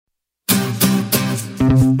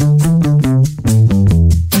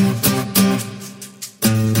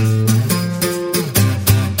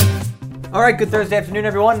right, good Thursday afternoon,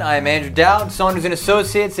 everyone. I'm Andrew Dowd, Saunders &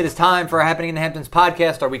 Associates. It is time for our Happening in the Hamptons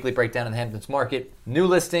podcast, our weekly breakdown of the Hamptons market, new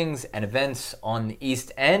listings, and events on the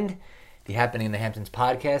East End. The Happening in the Hamptons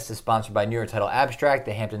podcast is sponsored by New York Title Abstract,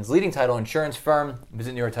 the Hamptons' leading title insurance firm.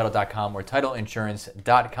 Visit NewYorkTitle.com or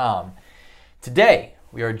TitleInsurance.com. Today,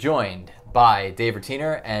 we are joined by Dave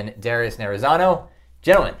Rotiner and Darius Narizano.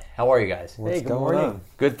 Gentlemen, how are you guys? What's going on?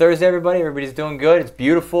 Good Thursday, everybody. Everybody's doing good. It's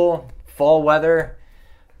beautiful, fall weather.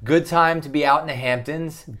 Good time to be out in the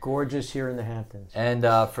Hamptons. Gorgeous here in the Hamptons. And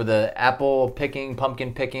for the apple picking,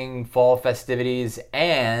 pumpkin picking, fall festivities,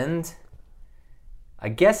 and I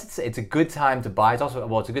guess it's a good time to buy. It's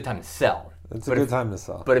also, it's a good time to sell. It's a good time to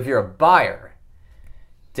sell. But if you're a buyer,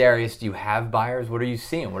 Darius, do you have buyers? What are you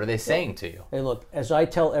seeing? What are they saying to you? Hey, look, as I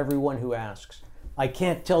tell everyone who asks, I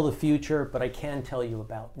can't tell the future, but I can tell you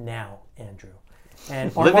about now, Andrew.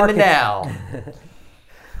 And Live in the now.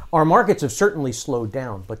 Our markets have certainly slowed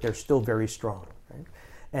down, but they're still very strong. Right?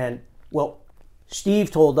 And, well,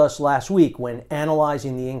 Steve told us last week when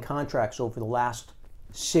analyzing the in-contracts over the last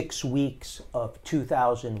 6 weeks of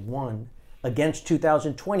 2001 against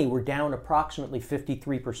 2020, we're down approximately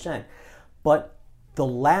 53%. But the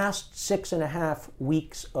last 6.5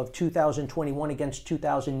 weeks of 2021 against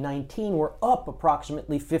 2019 were up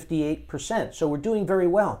approximately 58%. So we're doing very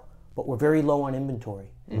well, but we're very low on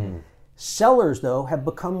inventory. Mm-hmm. Sellers, though, have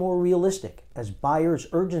become more realistic as buyers'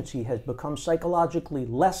 urgency has become psychologically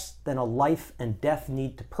less than a life and death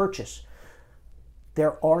need to purchase.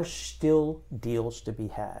 There are still deals to be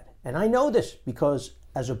had. And I know this because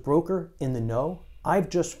as a broker in the know, I've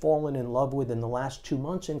just fallen in love with in the last 2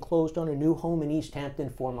 months and closed on a new home in East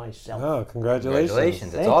Hampton for myself. Oh, congratulations.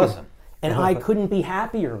 Congratulations. That's Thank awesome. you. And I couldn't be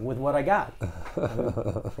happier with what I got.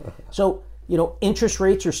 So, interest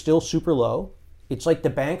rates are still super low. It's like the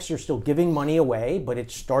banks are still giving money away, but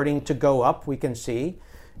it's starting to go up, we can see.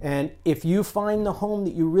 And if you find the home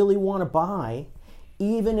that you really want to buy,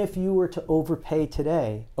 even if you were to overpay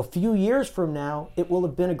today, a few years from now, it will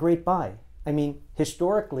have been a great buy. I mean,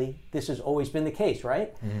 historically, this has always been the case,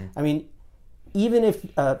 right? Mm-hmm. I mean, even if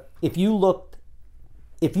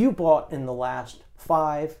you bought in the last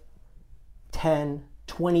 5, 10,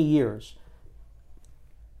 20 years,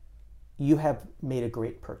 you have made a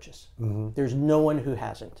great purchase. Mm-hmm. There's no one who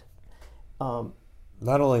hasn't. Not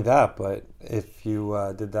only that, but if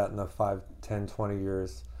you did that in the 5, 10, 20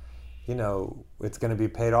 years, it's going to be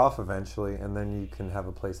paid off eventually, and then you can have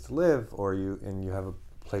a place to live, or you have a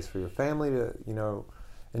place for your family to,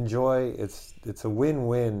 enjoy. It's a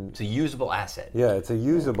win-win. It's a usable asset. Yeah, it's a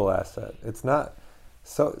usable asset. It's not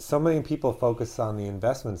so many people focus on the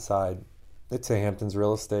investment side. It's a Hamptons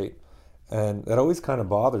real estate. And that always kind of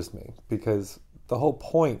bothers me because the whole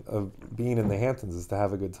point of being in the Hamptons is to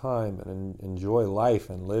have a good time and enjoy life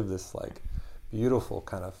and live this beautiful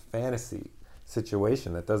kind of fantasy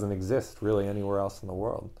situation that doesn't exist really anywhere else in the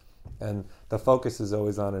world. And the focus is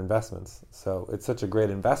always on investments. So it's such a great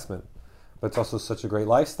investment, but it's also such a great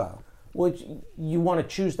lifestyle. Well, you want to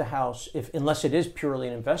choose the house, unless it is purely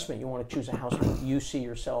an investment, you want to choose a house that you see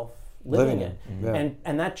yourself living in. Yeah.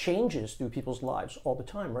 And that changes through people's lives all the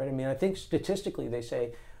time, right? I mean, I think statistically they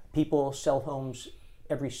say people sell homes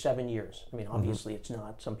every 7 years. I mean, obviously it's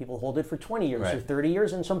not. Some people hold it for 20 years or 30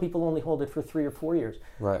 years, and some people only hold it for 3 or 4 years.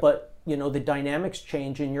 Right. But, the dynamics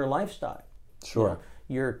change in your lifestyle. Sure.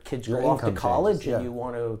 Your kids go off to college and you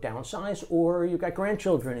want to downsize, or you've got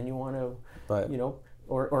grandchildren and you want to,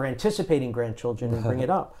 or anticipating grandchildren and bring it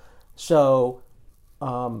up. So,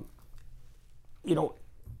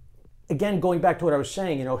 again, going back to what I was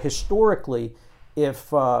saying, historically,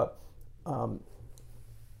 if,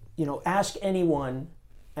 ask anyone,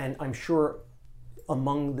 and I'm sure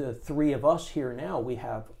among the three of us here now, we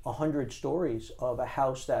have 100 stories of a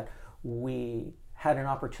house that we had an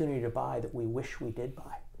opportunity to buy that we wish we did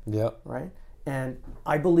buy. Yeah. Right? And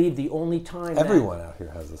I believe the only time everyone out here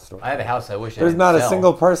has a story. I have a house I wish I There's didn't not sell. a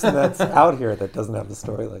single person that's out here that doesn't have a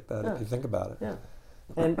story like that, if you think about it. Yeah.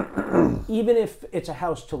 And even if it's a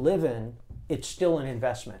house to live in, it's still an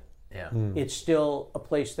investment. Yeah. It's still a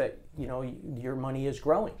place that, your money is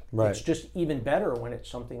growing. Right. It's just even better when it's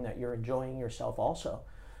something that you're enjoying yourself also.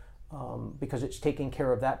 Because it's taking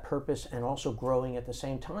care of that purpose and also growing at the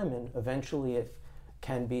same time. And eventually it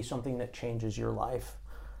can be something that changes your life.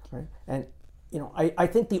 Right? And, I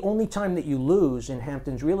think the only time that you lose in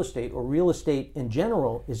Hamptons real estate or real estate in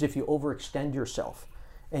general is if you overextend yourself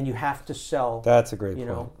and you have to sell. That's a great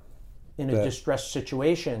point. In a distressed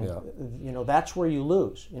situation, that's where you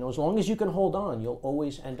lose. As long as you can hold on, you'll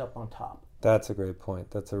always end up on top. That's a great point.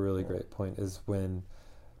 That's a really great point, is when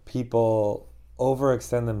people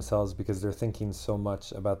overextend themselves because they're thinking so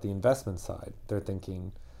much about the investment side. They're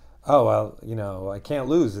thinking, oh, well, I can't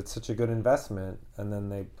lose. It's such a good investment. And then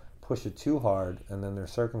they push it too hard, and then their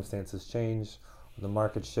circumstances change. The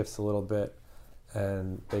market shifts a little bit,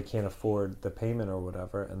 and they can't afford the payment or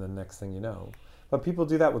whatever. And then next thing you know. But people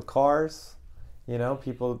do that with cars.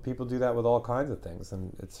 People do that with all kinds of things.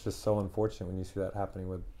 And it's just so unfortunate when you see that happening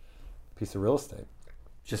with a piece of real estate.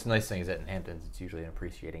 Just the nice thing is that in Hamptons, it's usually an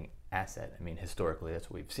appreciating asset. I mean, historically, that's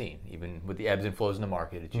what we've seen. Even with the ebbs and flows in the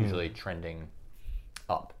market, it's usually trending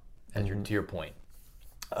up, as to your point.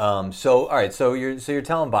 So, all right, so you're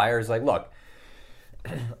telling buyers, like, look,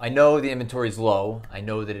 I know the inventory is low. I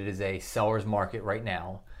know that it is a seller's market right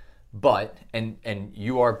now, but and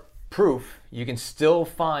you are proof you can still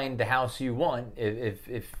find the house you want if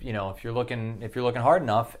you're looking hard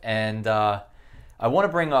enough. And I want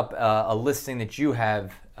to bring up a listing that you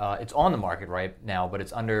have. It's on the market right now, but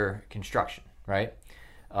it's under construction, right?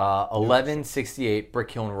 1168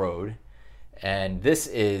 Brickhill Road, and this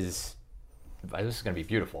is going to be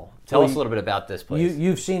beautiful. Tell us a little bit about this place.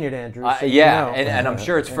 You've seen it, Andrew. So and I'm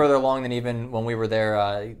sure it's further along than even when we were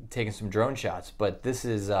there taking some drone shots. But this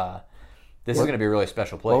is going to be a really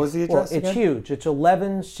special place. What was the address It's huge. It's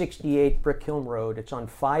 1168 Brickhill Road. It's on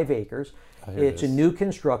 5 acres. It's a new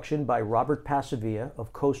construction by Robert Pasavia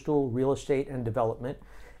of Coastal Real Estate and Development.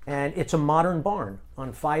 And it's a modern barn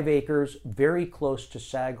on 5 acres, very close to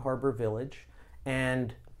Sag Harbor Village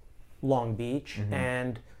and Long Beach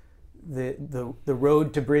and the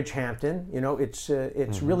road to Bridgehampton.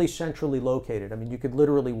 It's really centrally located. I mean, you could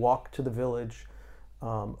literally walk to the village,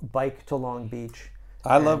 bike to Long Beach.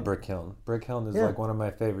 I love Brickhill. Brickhill is like one of my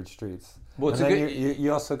favorite streets. Well, and then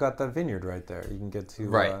you also got the vineyard right there. You can get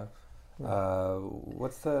to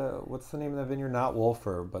what's the name of the vineyard? Not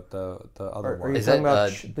Wolfer, but the other one. Are you talking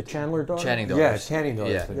about the Chandler Daughters? Channing Daughters. Yeah, Channing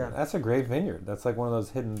Daughters. Yeah. That's a great vineyard. That's like one of those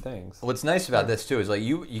hidden things. What's nice about this too is like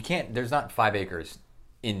you can't. There's not 5 acres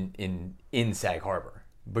in Sag Harbor,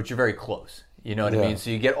 but you're very close. You know what I mean? So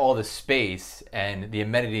you get all the space and the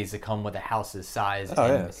amenities that come with a house's size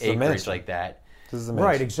and acreage like that.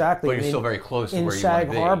 Right, exactly. But you're still very close to where you want to be.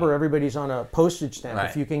 In Sag Harbor, everybody's on a postage stamp. Right.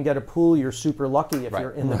 If you can get a pool, you're super lucky if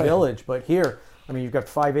you're in the village. But here, I mean, you've got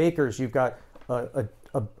 5 acres. You've got a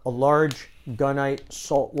large gunite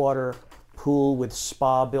saltwater pool with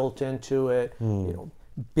spa built into it.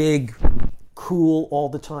 Big, cool all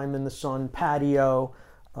the time in the sun patio,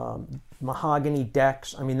 mahogany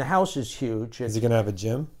decks. I mean, the house is huge. Is it going to have a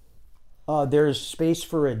gym? There's space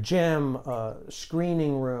for a gym,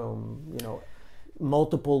 screening room,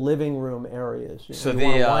 multiple living room areas. So you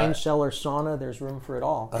want a wine cellar, sauna, there's room for it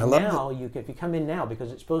all. And now, if you come in now,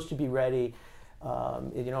 because it's supposed to be ready,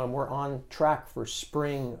 and we're on track for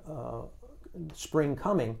spring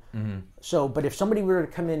coming. So, but if somebody were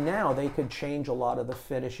to come in now, they could change a lot of the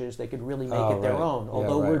finishes. They could really make it their own.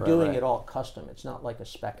 Although we're doing it all custom. It's not like a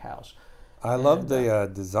spec house. I love the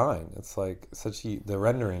design. It's like the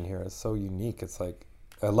rendering here is so unique. It's like,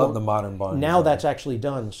 I love the modern barn. Now design. That's actually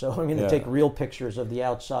done. So I'm going to take real pictures of the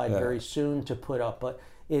outside very soon to put up. But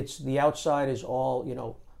the outside is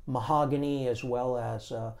all, mahogany as well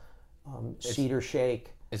as cedar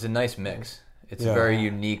shake. It's a nice mix. It's a very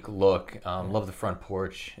unique look. Love the front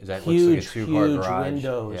porch. Looks like a two-car garage. Huge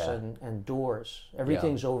windows and doors.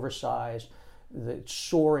 Everything's oversized. It's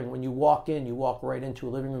soaring. When you walk in, you walk right into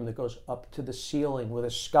a living room that goes up to the ceiling with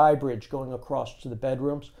a sky bridge going across to the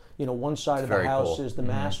bedrooms. One side of the house is the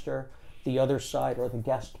master. The other side are the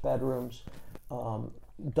guest bedrooms.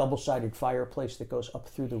 Double-sided fireplace that goes up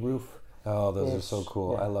through the roof. Oh, those are so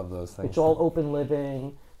cool. I love those things. It's all open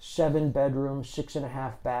living, 7 bedrooms,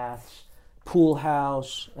 6.5 baths, pool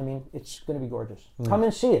house. I mean, it's going to be gorgeous. Come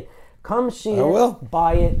and see it. Come see it,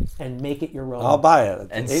 buy it, and make it your own. I'll buy it.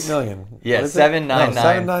 And $8 million. Yeah,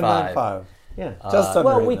 7,995. Yeah, just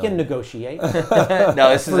under we can negotiate. No,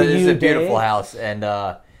 this is a beautiful house, and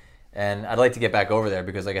I'd like to get back over there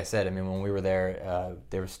because, like I said, I mean, when we were there,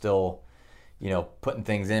 they were still, putting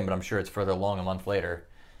things in, but I'm sure it's further along a month later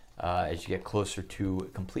as you get closer to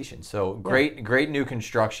completion. So great new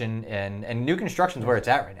construction, and new construction is where it's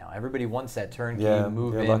at right now. Everybody wants that turnkey,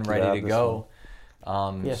 move in, ready to go.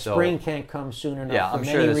 Spring can't come soon enough for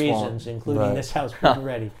many reasons, including this house being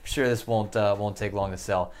ready. I'm sure this won't take long to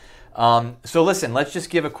sell. So listen, let's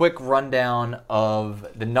just give a quick rundown of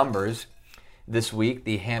the numbers this week,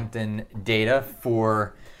 the Hampton data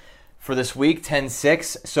for this week,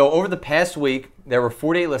 10/6. So over the past week, there were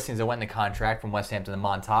 48 listings that went into contract from West Hampton and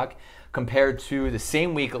Montauk, compared to the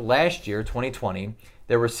same week last year, 2020.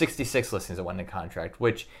 There were 66 listings that went into contract,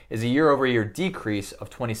 which is a year-over-year decrease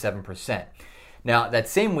of 27%. Now, that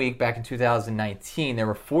same week, back in 2019, there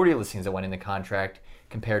were 40 listings that went into contract.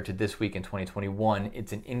 Compared to this week in 2021,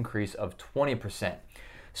 it's an increase of 20%.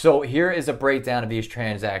 So here is a breakdown of these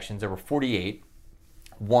transactions. There were 48.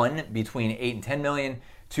 1 between 8 and 10 million,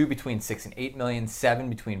 2 between 6 and 8 million, 7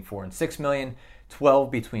 between 4 and 6 million,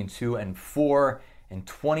 12 between 2 and 4, and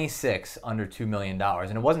 26 under $2 million.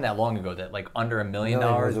 And it wasn't that long ago that like under $1 million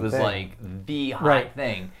was like the hot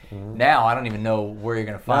thing. Mm-hmm. Now I don't even know where you're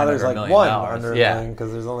going to find under $1 million. Now there's like one under $1 million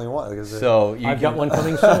because there's only one. So I've got one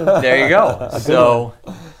coming soon. There you go.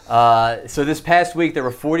 So this past week there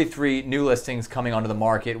were 43 new listings coming onto the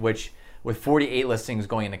market, which with 48 listings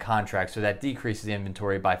going into contract, so that decreases the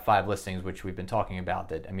inventory by 5 listings, which we've been talking about.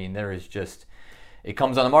 That, I mean, there is just, it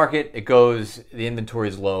comes on the market, it goes, the inventory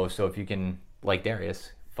is low. So if you can, like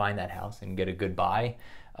Darius, find that house and get a good buy,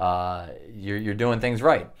 you're doing things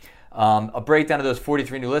right. A breakdown of those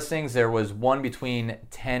 43 new listings: there was 1 between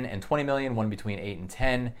 10 and 20 million, 1 between 8 and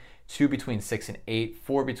 10, 2 between 6 and 8,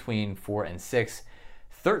 4 between 4 and 6,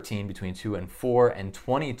 13 between 2 and 4, and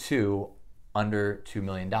 22 under $2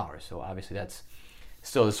 million. So obviously that's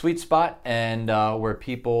still the sweet spot, and where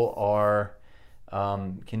people are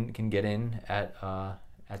can get in at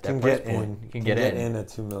that price point. Can get in at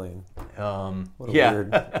 $2 million. What a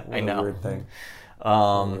weird, I know. Weird thing.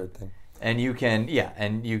 Weird thing. And you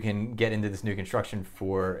can get into this new construction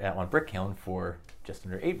on Bricktown for just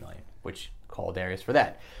under $8 million, which call Darius for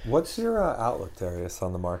that. What's your outlook, Darius,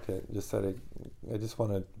 on the market? I just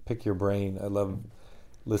want to pick your brain. I love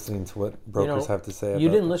listening to what brokers have to say. You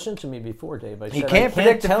didn't listen to me before, Dave. I said, can't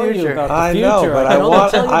predict the future. You about the I future. know, but I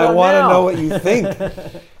want to know what you think.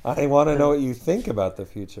 I want to know what you think about the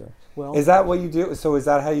future. Well, is that what you do? So is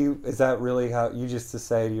that really how you just to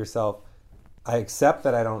say to yourself, I accept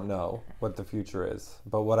that I don't know what the future is,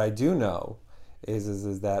 but what I do know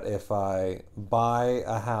is that if I buy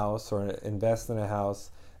a house or invest in a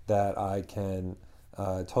house that I can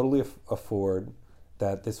totally afford,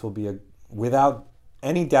 that this will be without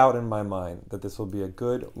any doubt in my mind, that this will be a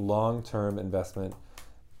good long-term investment,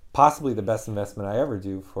 possibly the best investment I ever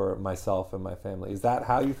do for myself and my family. Is that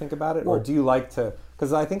how you think about it? Or do you like to,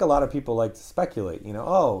 because I think a lot of people like to speculate,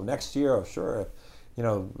 next year, sure,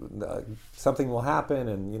 something will happen,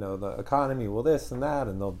 and the economy will this and that,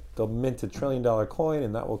 and they'll mint $1 trillion coin,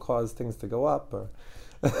 and that will cause things to go up. Or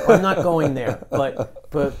I'm not going there,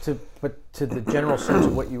 but to the general sense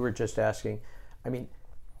of what you were just asking, I mean,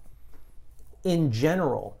 in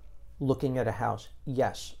general, looking at a house,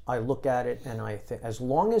 yes, I look at it and I think, as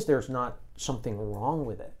long as there's not something wrong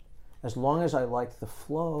with it, as long as I like the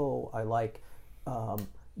flow, I like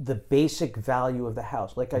the basic value of the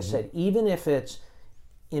house. Like I said, even if it's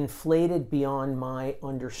inflated beyond my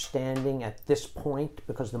understanding at this point,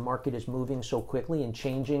 because the market is moving so quickly and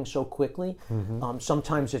changing so quickly,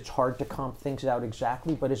 sometimes it's hard to comp things out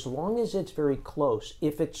exactly, but as long as it's very close,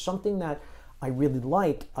 if it's something that I really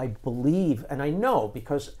like, I believe, and I know,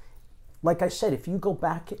 because like I said, if you go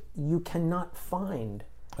back, you cannot find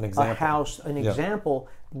an example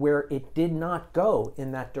where it did not go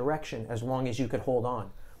in that direction as long as you could hold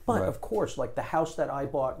on. But of course, like the house that I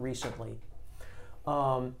bought recently,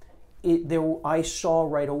 I saw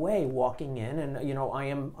right away walking in, and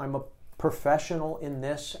I'm a professional in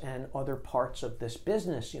this and other parts of this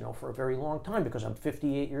business, for a very long time, because I'm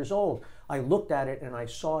 58 years old. I looked at it and I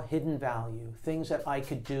saw hidden value, things that I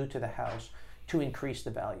could do to the house to increase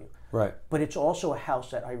the value. Right. But it's also a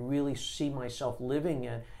house that I really see myself living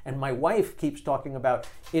in, and my wife keeps talking about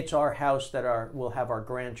it's our house that we'll have our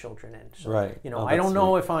grandchildren in. So, right. I don't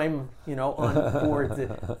know if I'm, on board.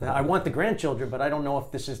 I want the grandchildren, but I don't know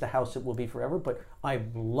if this is the house it will be forever. But I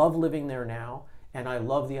love living there now, and I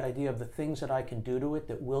love the idea of the things that I can do to it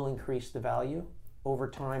that will increase the value over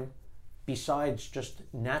time, besides just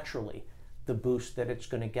naturally the boost that it's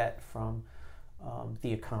going to get from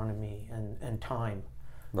the economy and time.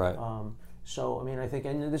 Right. So, I mean, I think,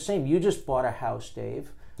 and the same, you just bought a house,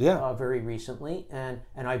 Dave, very recently, and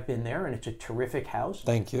I've been there, and it's a terrific house.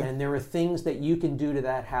 Thank you. And there are things that you can do to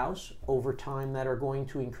that house over time that are going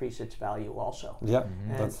to increase its value also. Yeah,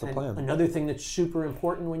 that's the plan. Another thing that's super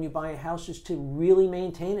important when you buy a house is to really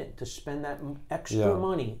maintain it, to spend that extra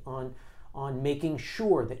money on making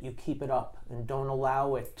sure that you keep it up and don't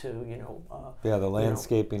allow it to, the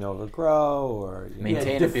landscaping overgrow or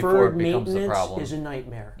maintain it before it becomes a problem. Deferred maintenance is a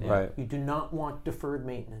nightmare. Yeah. Right. You do not want deferred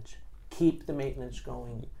maintenance. Keep the maintenance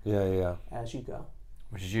going. As you go.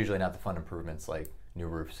 Which is usually not the fun improvements like new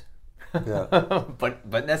roofs. Yeah.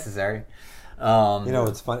 but necessary.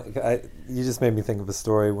 It's funny. You just made me think of a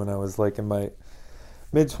story when I was like in my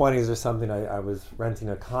mid-20s or something. I was renting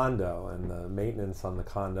a condo, and the maintenance on the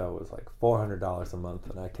condo was like $400 a month.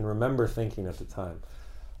 And I can remember thinking at the time,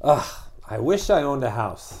 I wish I owned a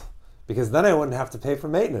house, because then I wouldn't have to pay for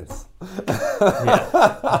maintenance.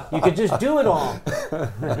 You could just do it all.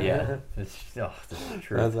 Yeah, this is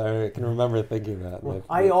true. I can remember thinking that.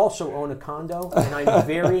 I also own a condo, and I'm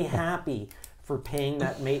very happy for paying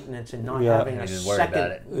that maintenance and not having a just worry about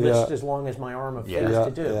second it. list as long as my arm of things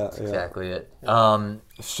to do. That's exactly it.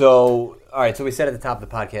 So, all right, so we said at the top of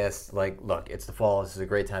the podcast, like, look, it's the fall. This is a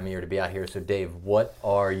great time of year to be out here. So, Dave, what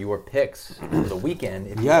are your picks for the weekend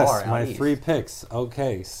if you are out my east? 3 picks.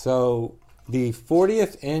 Okay, so the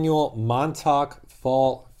 40th annual Montauk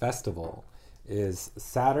Fall Festival is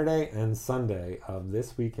Saturday and Sunday of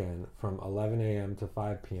this weekend from 11 a.m. to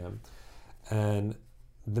 5 p.m. And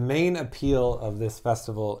the main appeal of this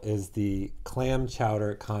festival is the clam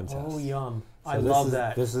chowder contest. Oh, yum. So I love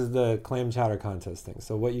that. This is the clam chowder contest thing.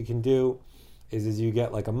 So what you can do is you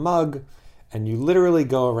get like a mug and you literally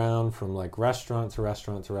go around from like restaurant to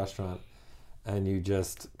restaurant to restaurant and you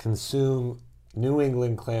just consume New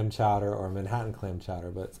England clam chowder or Manhattan clam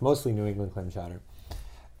chowder, but it's mostly New England clam chowder.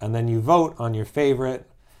 And then you vote on your favorite.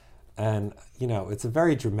 And, you know, it's a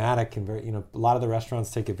very dramatic and very, you know, a lot of the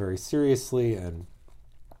restaurants take it very seriously. And,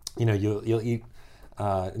 you know, you'll eat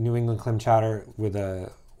New England clam chowder with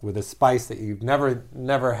a spice that you've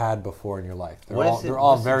never had before in your life. They're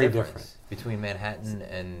all very different. Between Manhattan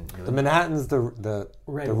and New The England? Manhattan's the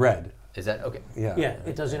red. Is that okay? Yeah. Yeah,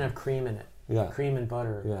 it doesn't have cream in it. Yeah. Cream and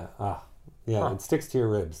butter. Yeah. It sticks to your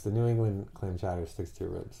ribs. The New England clam chowder sticks to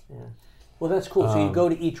your ribs. Yeah. Well, that's cool. So you go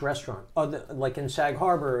to each restaurant. Like in Sag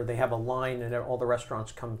Harbor, they have a line, and all the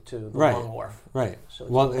restaurants come to the Long Wharf. Right. So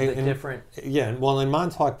it's a little bit different. Yeah. Well, in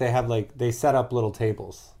Montauk, they set up little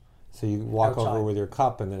tables, so you walk Outside. over with your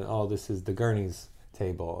cup, and then this is the Gurney's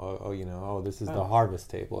table. This is the Harvest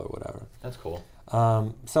table or whatever. That's cool.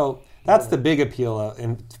 So that's the big appeal,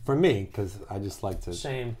 and for me, because I just like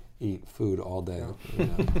to eat food all day. You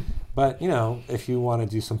know. But you know, if you want to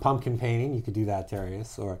do some pumpkin painting, you could do that,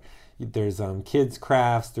 Darius. Or there's kids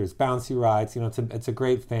crafts, there's bouncy rides. You know, it's a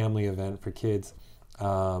great family event for kids.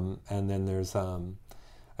 And then there's a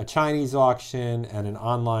Chinese auction and an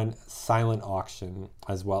online silent auction,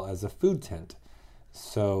 as well as a food tent.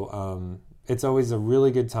 So it's always a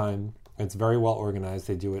really good time. It's very well organized.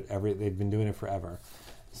 They've been doing it forever.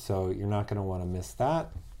 So you're not going to want to miss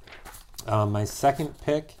that. My second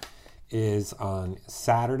pick is on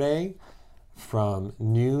Saturday from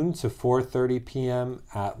noon to 4:30 p.m.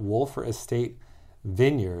 at Wolfer Estate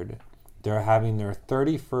Vineyard. They're having their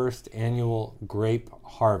 31st annual grape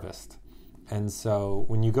harvest. And so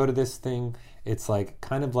when you go to this thing, it's like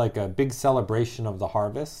kind of like a big celebration of the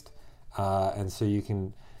harvest. And so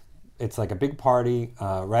it's like a big party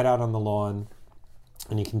right out on the lawn,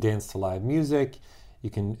 and you can dance to live music. You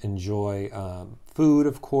can enjoy food,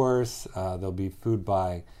 of course. There'll be food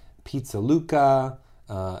by Pizza Luca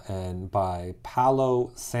and by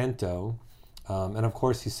Palo Santo. And of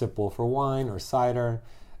course, you sip Wolfer wine or cider.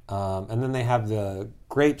 And then they have the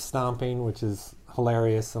grape stomping, which is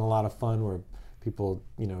hilarious and a lot of fun, where people,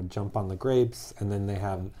 you know, jump on the grapes. And then they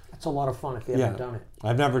have... It's a lot of fun if you haven't done it.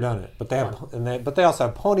 I've never done it, but they also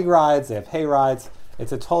have pony rides. They have hay rides.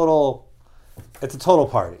 It's a total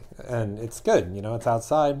party, and it's good. You know, it's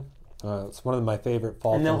outside. It's one of my favorite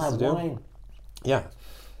fall things to do. And they'll have wine. Yeah,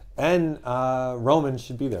 and Roman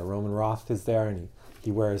should be there. Roman Roth is there, and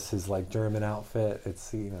he wears his like German outfit.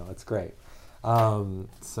 It's it's great.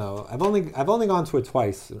 So I've only gone to it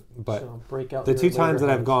twice, but the 2 times that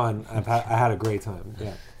I've gone, I had a great time.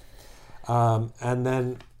 Yeah, and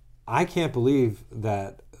then I can't believe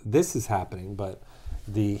that this is happening, but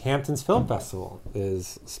the Hamptons Film Festival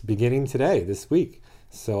is beginning today, this week.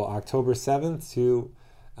 So October 7th to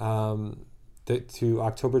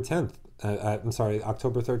October 10th.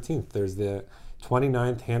 October 13th. There's the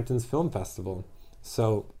 29th Hamptons Film Festival.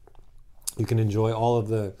 So you can enjoy all of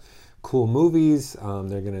the cool movies.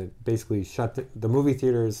 They're going to basically shut the movie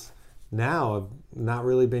theaters now have not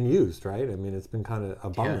really been used, right? I mean, it's been kind of a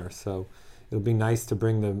bummer. Yeah. So it'll be nice to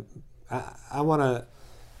bring them. I want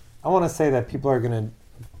to say that people are going to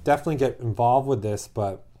definitely get involved with this,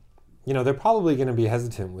 but they're probably going to be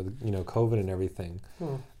hesitant with COVID and everything.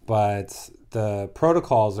 But the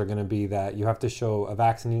protocols are going to be that you have to show a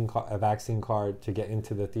vaccine card to get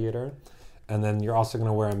into the theater, and then you're also going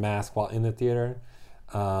to wear a mask while in the theater,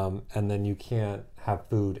 and then you can't have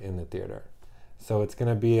food in the theater. So it's going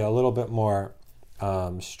to be a little bit more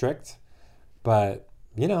strict, but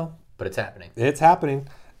But it's happening. It's happening.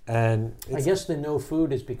 And I guess the no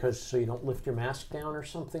food is because so you don't lift your mask down or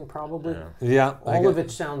something, probably. Yeah. All of it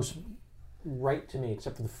sounds right to me,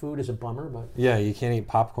 except for the food is a bummer. But yeah, you can't eat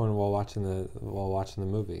popcorn while watching the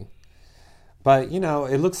movie. But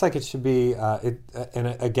it looks like it should be.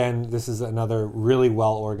 And again, this is another really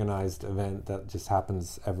well organized event that just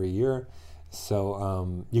happens every year.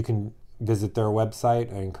 So you can visit their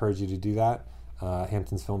website. I encourage you to do that,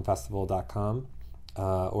 hamptonsfilmfestival.com,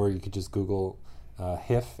 or you could just Google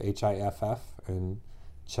HIF, HIFF, and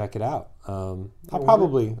check it out. I'll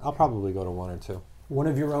probably go to one or two. One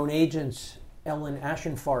of your own agents, Ellen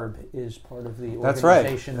Ashenfarb, is part of the That's right.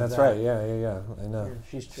 organization. That's right. Yeah. I know.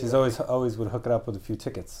 Yeah, She's always would hook it up with a few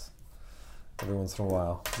tickets every once in a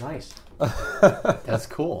while. Nice. That's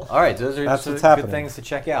cool. All right, those are That's some what's good happening. things to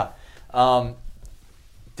check out.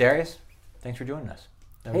 Darius, thanks for joining us.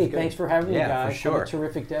 That was Hey, good. thanks for having me, Yeah, guys. for sure. Have a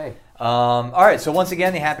terrific day. All right, so once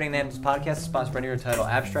again, the Happening in the Hamptons podcast is sponsored by New York Title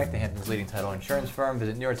Abstract, the Hamptons' leading title insurance firm.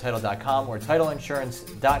 Visit NewYorkTitle.com or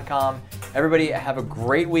TitleInsurance.com. Everybody have a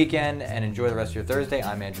great weekend and enjoy the rest of your Thursday.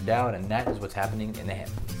 I'm Andrew Dowd, and that is what's happening in the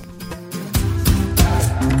Hamptons.